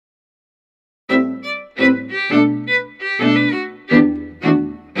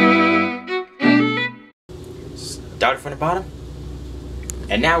Started from the bottom,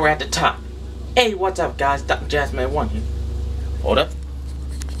 and now we're at the top. Hey, what's up, guys? Dr. Jazzman1 here. Hold up.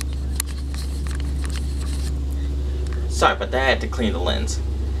 Sorry about that, I had to clean the lens.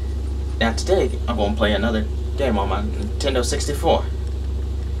 Now today, I'm going to play another game on my Nintendo 64.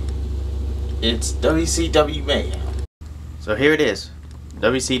 It's WCW MayHem. So here it is,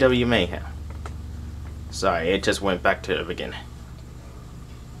 WCW MayHem. Sorry, it just went back to the beginning.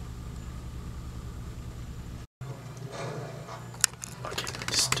 Okay, let me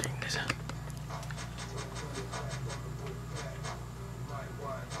just straighten this out.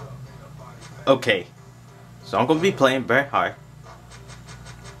 Okay, so I'm going to be playing Bret Hart.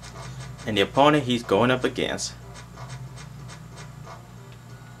 And the opponent he's going up against .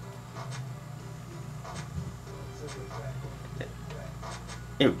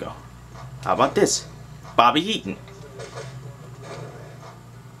 Here we go. How about this? Bobby Eaton.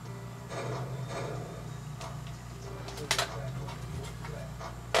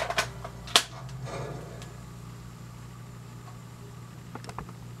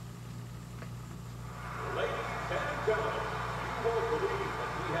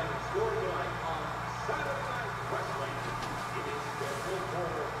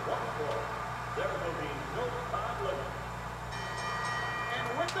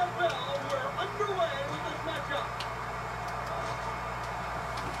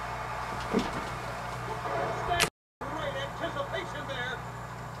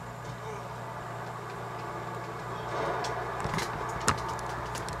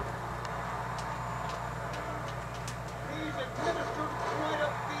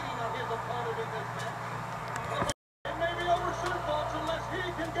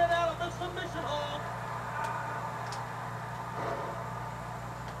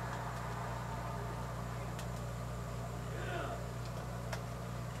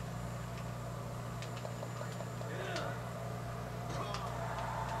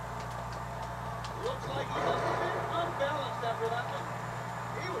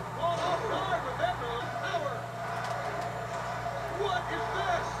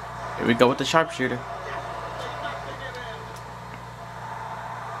 Here we go with the sharpshooter.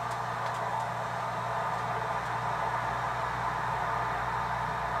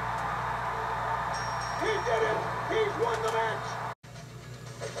 He did it! He's won the match!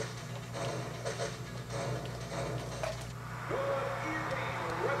 Good evening,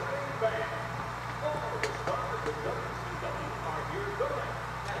 wrestling fans. All the stars of WCW are here tonight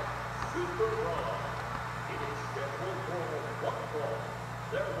at Super Raw. It is scheduled for one fall.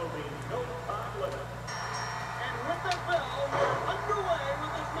 There will be no time limit. And with the bell, we're underway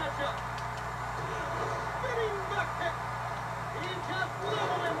with this matchup. Spinning back kick. He just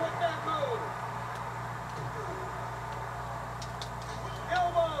leveled him with that move.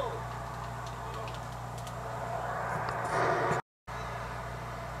 Elbow.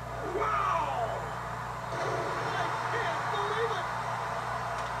 Wow! I can't believe it.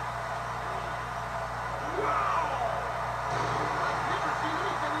 Wow! I've never seen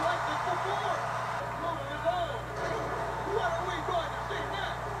anything like this before. Move of his own. What are we going to see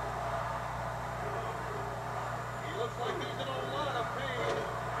next? He looks like he's in a lot of pain.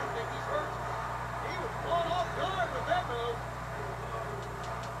 I think he's hurt. He was caught off guard with that move.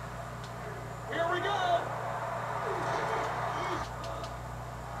 Here we go.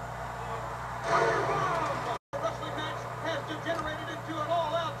 Firebomb! The wrestling match has degenerated into an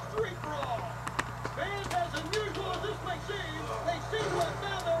all-out street brawl. Fans, as unusual as this may seem, they seem to have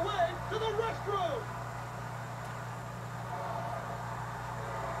found their way to the restroom.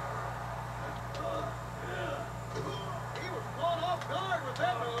 He was caught off guard with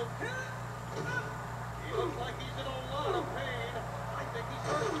that move. He looks like he's in a lot of pain. I think he's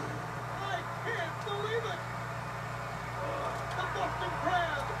hurt. I can't believe it. The Boston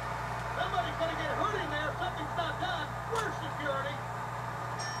Crab. Somebody's going to get hurt in there if something's not done. Where's security?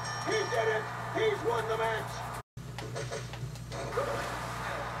 He did it. He's won the match.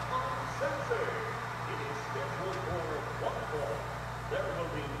 Uncensored. It is scheduled for one fall. There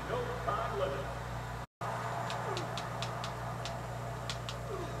will be no time limit.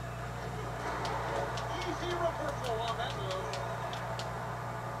 Easy reversal on that move.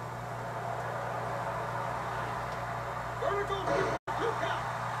 Vertical two count.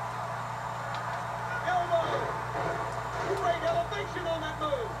 Elbow. Great elevation on that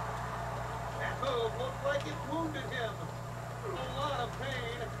move. That move looked like it wounded him. A lot of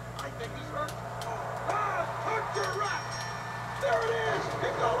pain. I think he's hurt. Archer wrap. There it is.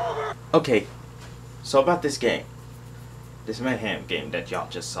 It's all over. Okay, so about this game. This MayHem game that y'all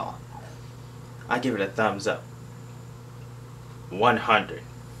just saw. I give it a thumbs up. 100.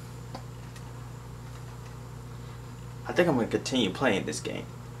 I think I'm gonna continue playing this game,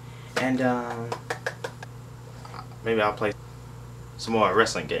 and maybe I'll play some more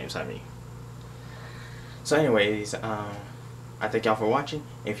wrestling games. I mean. So, anyways, I thank y'all for watching.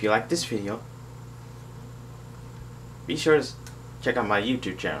 If you like this video, be sure to check out my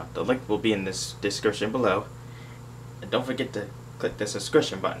YouTube channel. The link will be in this description below. And don't forget to click the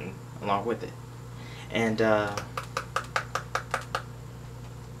subscription button along with it. And I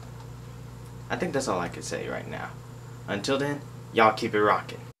think that's all I can say right now. Until then, y'all keep it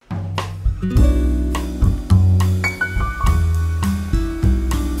rocking.